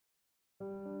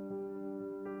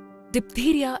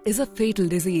Diphtheria is a fatal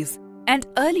disease, and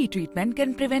early treatment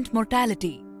can prevent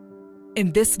mortality.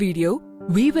 In this video,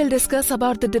 we will discuss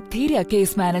about the diphtheria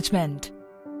case management.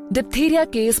 Diphtheria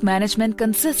case management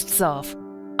consists of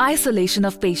isolation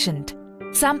of patient,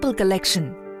 sample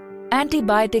collection,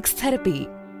 antibiotics therapy,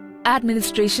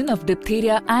 administration of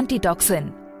diphtheria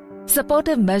antitoxin,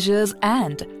 supportive measures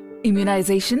and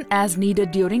immunization as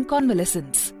needed during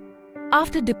convalescence.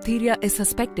 After diphtheria is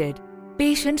suspected,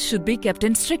 patients should be kept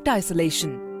in strict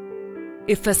isolation.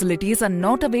 If facilities are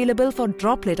not available for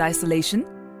droplet isolation,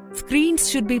 screens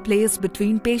should be placed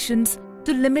between patients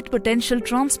to limit potential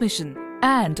transmission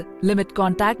and limit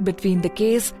contact between the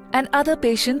case and other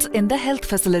patients in the health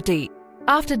facility.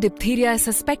 After diphtheria is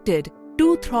suspected,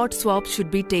 2 throat swabs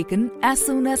should be taken as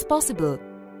soon as possible.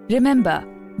 Remember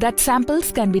that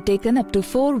samples can be taken up to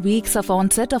 4 weeks of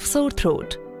onset of sore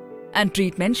throat, and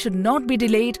treatment should not be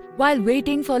delayed while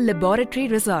waiting for laboratory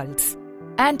results.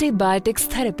 Antibiotics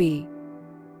therapy.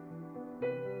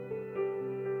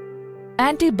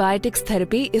 Antibiotics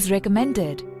therapy is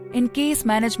recommended in case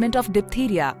management of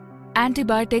diphtheria.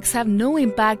 Antibiotics have no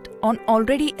impact on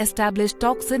already established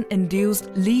toxin-induced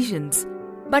lesions,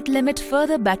 but limit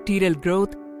further bacterial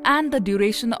growth and the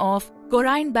duration of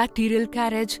chorine bacterial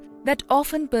carriage that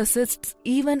often persists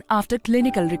even after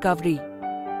clinical recovery.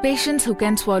 Patients who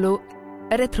can swallow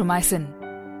erythromycin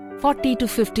 40 to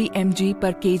 50 mg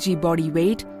per kg body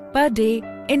weight per day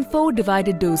in 4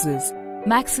 divided doses,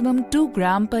 maximum 2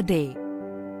 gram per day,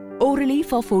 orally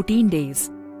for 14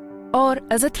 days, or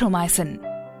azithromycin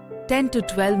 10 to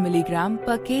 12 mg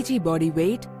per kg body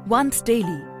weight once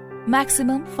daily,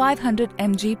 maximum 500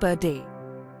 mg per day,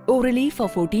 orally for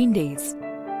 14 days.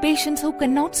 Patients who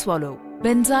cannot swallow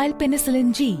benzyl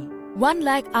penicillin G 1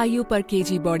 lakh IU per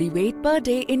kg body weight per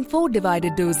day in 4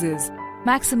 divided doses,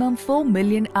 maximum 4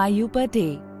 million IU per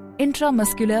day,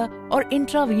 intramuscular or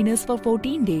intravenous for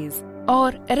 14 days,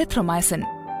 or erythromycin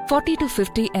 40 to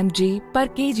 50 mg per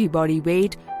kg body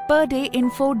weight per day in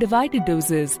 4 divided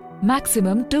doses,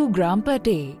 maximum 2 gram per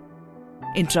day,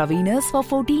 intravenous for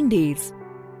 14 days.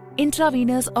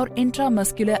 Intravenous or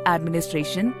intramuscular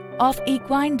administration of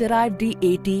equine-derived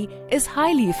DAT is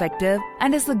highly effective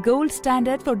and is the gold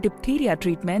standard for diphtheria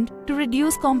treatment to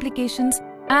reduce complications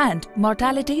and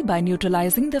mortality by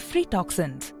neutralizing the free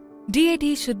toxins.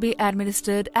 DAT should be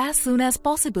administered as soon as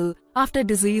possible after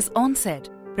disease onset,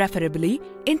 preferably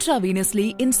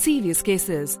intravenously in serious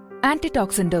cases.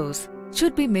 Antitoxin dose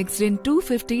should be mixed in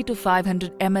 250 to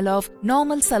 500 ml of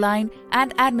normal saline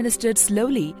and administered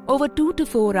slowly over 2 to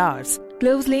 4 hours,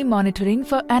 closely monitoring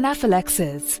for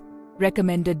anaphylaxis.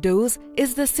 Recommended dose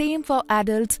is the same for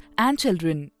adults and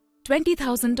children.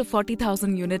 20,000 to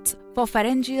 40,000 units for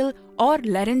pharyngeal or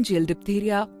laryngeal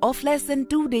diphtheria of less than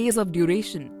 2 days of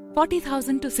duration.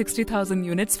 40,000 to 60,000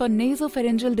 units for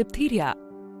nasopharyngeal diphtheria.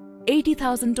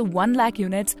 80,000 to 1 lakh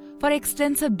units for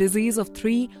extensive disease of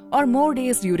 3 or more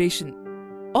days duration,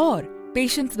 or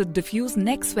patients with diffuse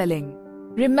neck swelling.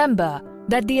 Remember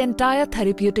that the entire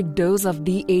therapeutic dose of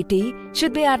DAT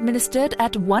should be administered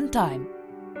at one time.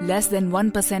 Less than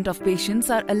 1% of patients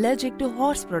are allergic to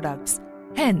horse products.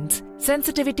 Hence,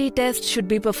 sensitivity tests should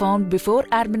be performed before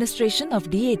administration of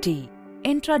DAT.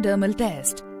 Intradermal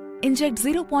test. Inject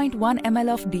 0.1 ml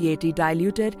of DAT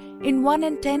diluted in 1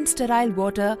 in 10 sterile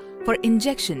water for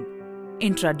injection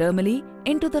intradermally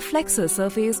into the flexor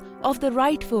surface of the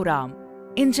right forearm.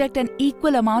 Inject an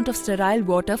equal amount of sterile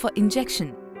water for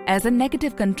injection as a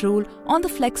negative control on the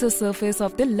flexor surface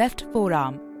of the left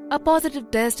forearm. A positive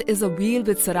test is a wheal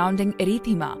with surrounding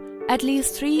erythema at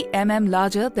least 3 mm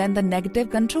larger than the negative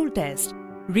control test.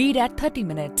 Read at 30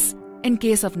 minutes. In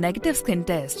case of negative skin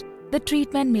test, the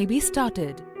treatment may be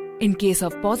started. In case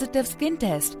of positive skin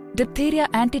test, diphtheria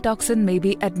antitoxin may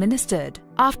be administered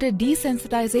after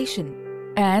desensitization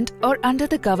and or under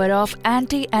the cover of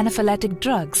anti-anaphylactic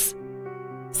drugs.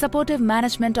 Supportive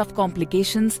management of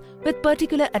complications with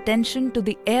particular attention to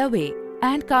the airway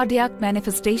and cardiac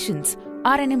manifestations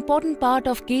are an important part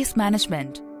of case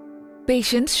management.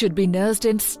 Patients should be nursed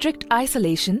in strict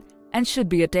isolation and should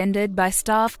be attended by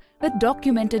staff with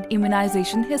documented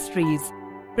immunization histories.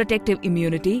 Protective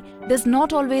immunity does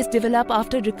not always develop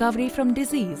after recovery from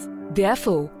disease.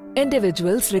 Therefore,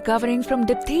 individuals recovering from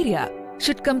diphtheria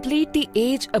should complete the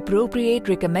age-appropriate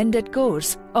recommended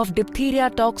course of diphtheria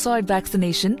toxoid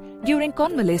vaccination during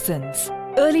convalescence.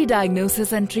 Early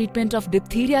diagnosis and treatment of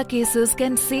diphtheria cases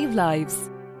can save lives.